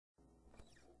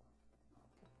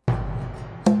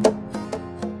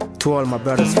To all my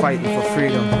brothers fighting for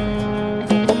freedom.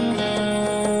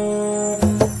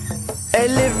 Hey,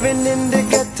 living in the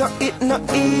ghetto, it not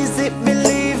easy,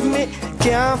 believe me.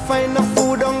 Can't find no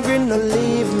food, hungry, no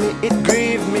leave me, it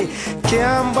grieve me.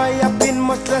 Can't buy a pin,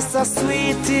 much less a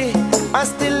sweetie. And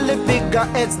still the bigger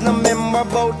heads, no remember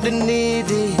about the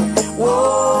needy.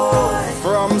 Whoa,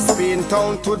 from Spain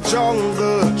town to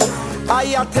jungle,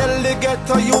 I tell the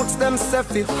ghetto youths themself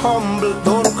be humble,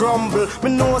 don't crumble. Me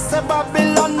know say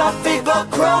Babylon a figure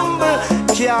crumble.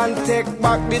 Can't take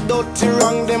back the dirty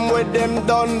wrong them with them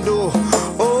done do.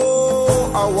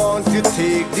 Oh, I want you to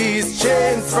take these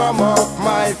chains from off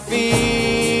my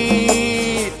feet.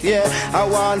 Yeah, I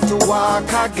want to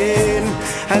walk again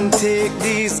and take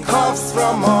these cuffs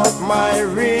from off my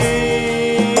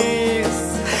wrists.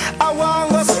 I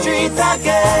want go street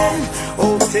again.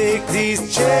 Oh, take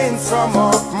these chains from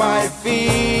off my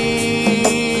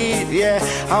feet. Yeah,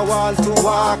 I want to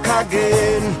walk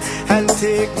again and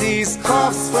take these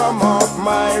cuffs from off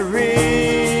my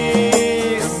wrists.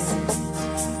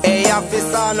 Hey,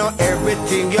 officer, know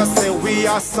everything you say we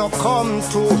are succumb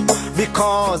to,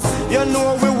 because you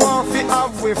know we want to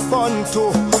have we fun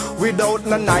too. Without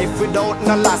no knife, without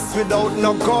no lass, without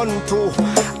no gun too.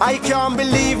 I can't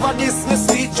believe what this me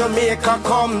sweet Jamaica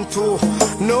come to.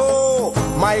 No,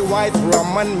 my white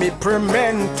rum and me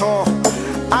premento,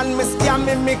 and me scam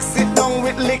me mix it down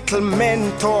with little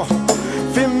mentor.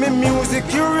 Film me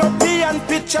music, European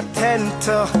picture tent.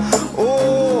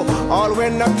 Oh, all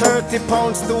when a 30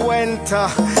 pounds to enter.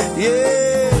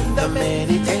 Yeah, the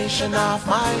meditation of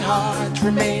my heart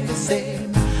remain the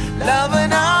same. Love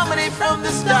and harmony from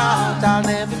the start, I'll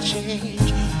never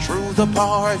change. Through the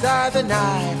bars of the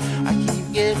night, I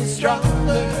keep getting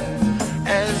stronger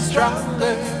and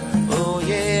stronger. Oh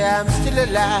yeah, I'm still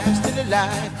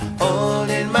alive,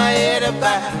 holding my head up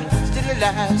high. Still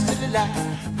alive, still alive.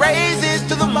 Praises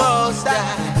to the Most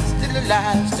High.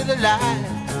 Still alive,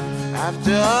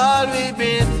 after all we've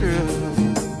been through.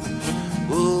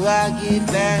 Oh, I give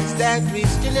thanks that we're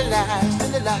still alive,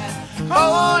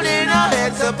 holding our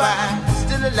heads up high.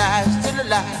 Still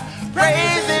alive,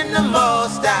 praising the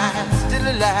Most High. Still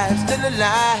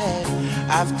alive,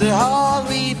 after all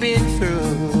we've been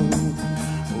through.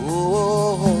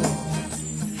 Oh,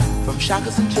 from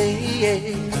shackles and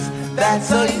chains,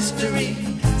 that's our history.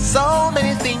 So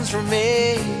many things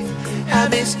remain a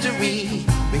mystery.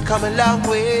 We come a long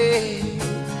way,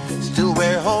 still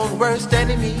we're own worst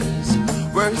enemies.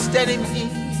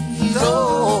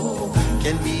 Oh,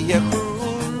 can be a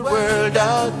cruel world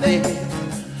out there.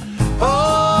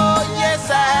 Oh yes,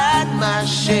 I had my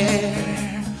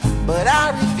share, but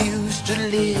I refuse to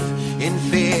live in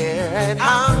fear and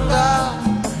hunger.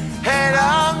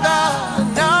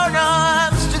 No,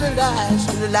 I'm still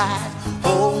alive,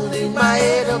 holding my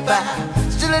head up high.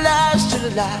 Still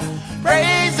alive,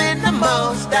 praising the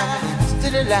Most High.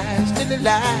 Still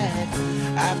alive,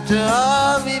 after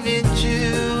all we've been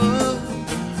through.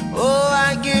 Oh,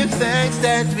 I give thanks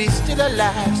that we still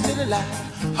alive,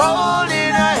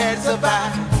 holding our heads up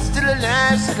high. Still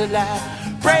alive,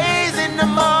 praising the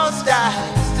Most High.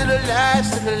 Still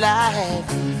alive,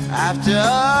 after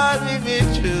all we've been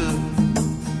through.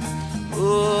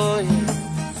 Oh yeah.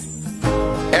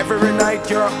 Every night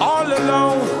you're all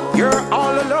alone,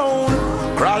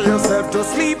 Cry yourself to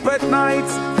sleep at night,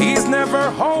 he's never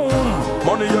home.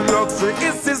 Money and luxury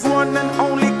is his one and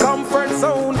only comfort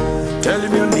zone. Tell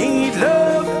him you need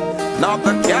love, not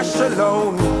the cash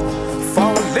alone.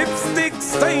 Found lipstick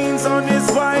stains on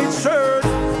his white shirt.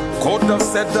 Could have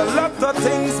said a lot of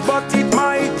things, but it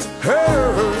might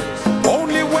hurt.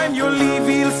 Only when you leave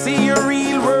he'll see your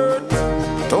real worth.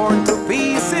 Torn to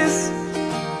pieces,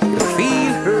 you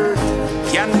feel hurt.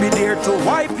 Can be there to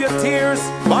wipe your tears.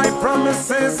 My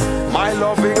promises, my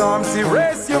loving arms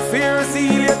erase your fears,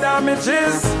 heal your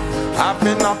damages. I've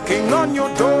been knocking on your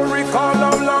door, recall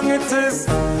how long it is.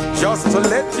 Just to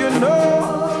let you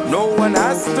know, no one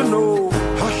has to know.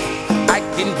 I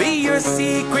can be your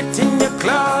secret in your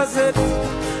closet,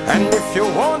 and if you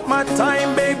want my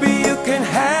time, baby, you can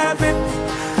have it.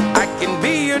 I can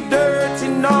be your dirty,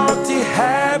 naughty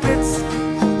habits.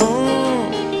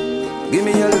 Give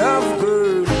me your love,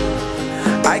 girl.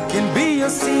 I can be your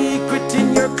secret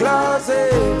in your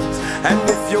closet, and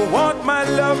if you want my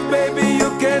love, baby, you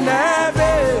can have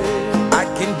it. I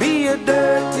can be your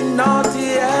dirty,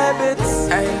 naughty habits.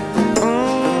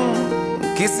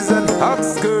 Kisses and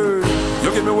hugs, girl.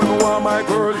 You give me when I want, my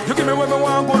girl. You give me when I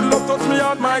want, good love, touch me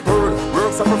out, my girl.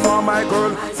 Works and perform, my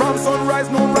girl. From sunrise,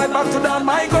 noon, right back to dawn,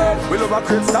 my girl. We love our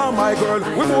cribs down, my girl.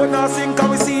 We both now sing, can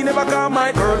we see, never come,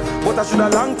 my girl. But I should a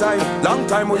long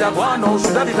time we have one, now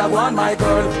should I did a one, my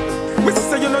girl. Me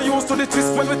say you no used to the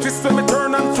twist when me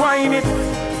turn and twine it.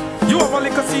 You have a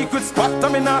little secret spot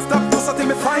and me not stop just until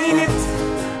me find it.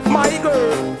 My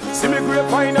girl, see me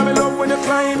grapevine and me love when you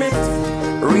climb it.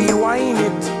 Rewind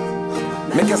it,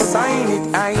 make you sign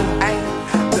it,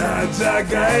 Jah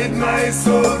guide my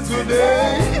soul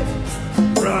today,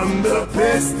 from the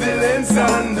pestilence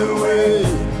on the way.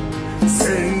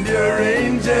 Send your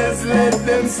angels, let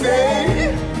them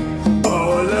stay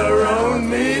all around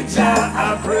me, Jah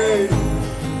I pray.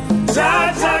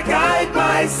 Jah guide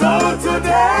my soul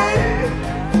today,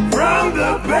 from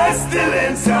the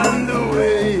pestilence on the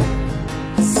way.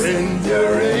 Send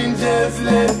your angels,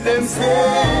 let them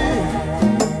stay.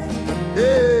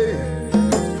 Hey.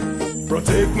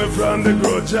 Protect me from the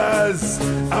grudges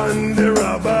and the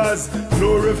robbers.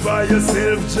 Glorify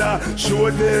yourself, Jah, show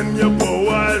them your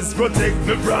powers. Protect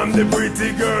me from the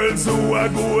pretty girls who are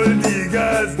gold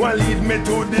diggers. One lead me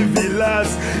to the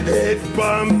villas, head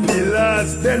palm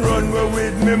pillars. Then run away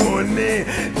with me money,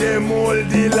 them old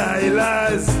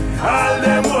Delilahs. All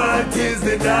them want is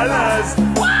the dollars.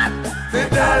 What? The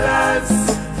dollars,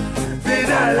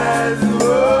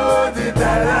 oh the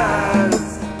dollars.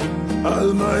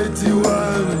 Almighty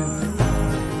One,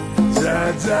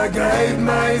 Jah guide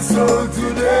my soul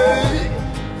today,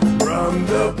 from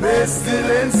the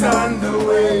pestilence on the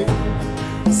way.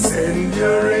 Send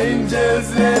your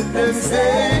angels, let them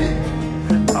stay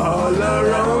all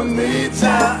around me,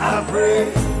 Jah I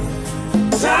pray.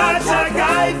 Jah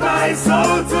guide my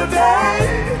soul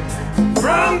today,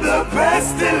 from the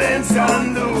pestilence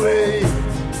on the way.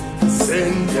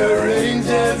 Send your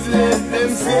angels, let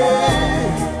them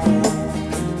stay.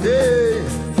 Hey.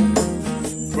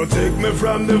 Protect me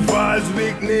from the false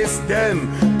weakness, them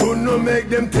who no make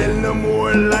them tell no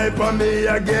more lie for me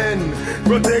again.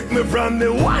 Protect me from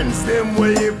the ones them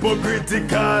way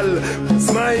hypocritical,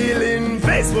 smiling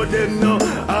face but them no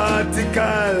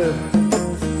article.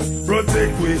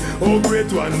 Protect we, oh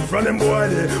great one, from them boy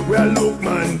they, we a look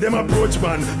man, them approach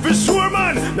man, for sure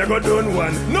man, they go done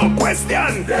one, no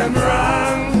question. Them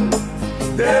wrong,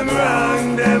 them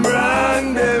wrong, them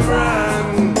wrong, them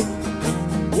wrong.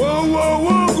 Whoa, whoa,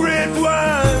 whoa, great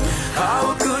one.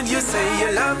 How could you say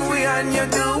you love me and you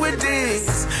do with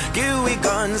this? Give we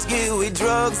guns, give we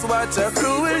drugs, what a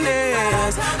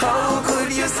cruelness. How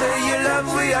could you say you love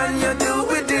me and you do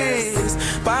with this?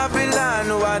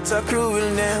 Babylon, what a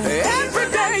cruelness. Every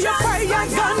day you fire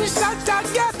gunshot that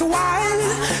get wild.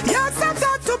 Yes, I've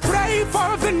got to pray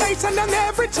for the nation and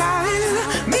every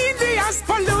child. Medias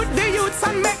pollute the youths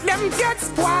and make them get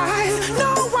spoiled.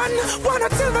 No one wanna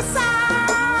till the side.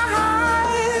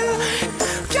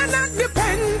 Cannot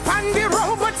depend on the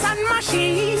robots and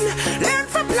machine. Learn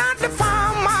to plant the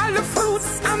farm, all the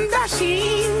fruits and the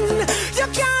sheen. You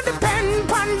can't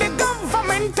depend on the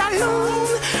government alone.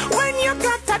 When you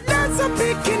got a dozen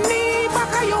bikini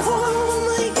back at your home,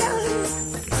 my God.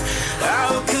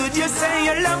 How could you say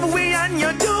you love me and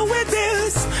you do with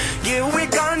this? Give we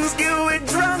guns, give we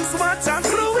drugs, what a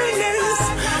cruelness.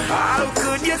 How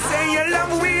could you say you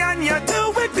love me and you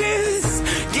do with this?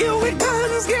 Give we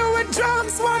guns, give we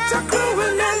drugs, what a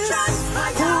cruelness.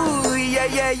 Ooh, yeah,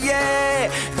 yeah, yeah.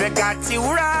 They got you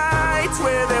right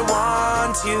where they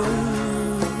want you,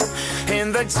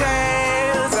 in the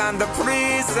jails and the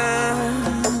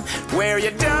prison, where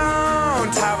you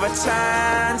don't have a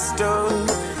chance to.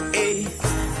 Eh.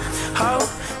 How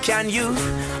can you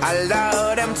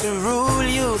allow them to rule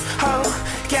you? How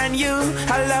can you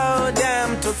allow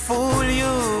them to fool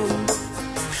you?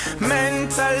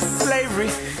 Mental slavery,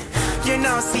 you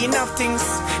now see enough things.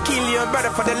 Kill your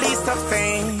brother for the least of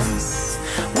things.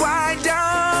 Why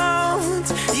don't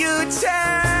you check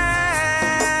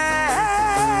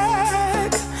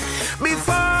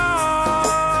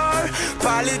before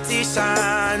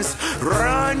politicians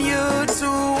run you to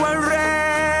a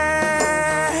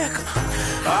wreck?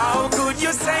 How could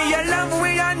you say you love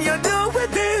me and you do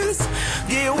with this?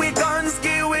 Give we guns,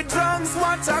 give we drugs,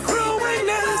 what a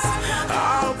cruelness.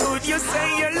 How could you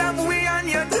say you love me and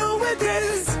you do with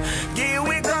this? Give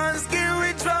we guns, give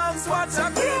we drugs, what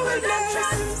a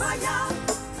cruelness.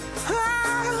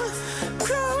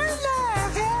 Cruelness.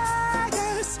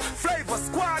 Flava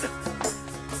Squad,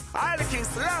 I the King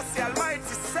Selassie,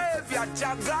 Almighty Savior,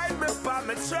 Jah guide me by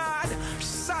me trod.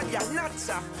 Shaya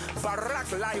Nacha,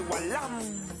 Barak Lai Walam.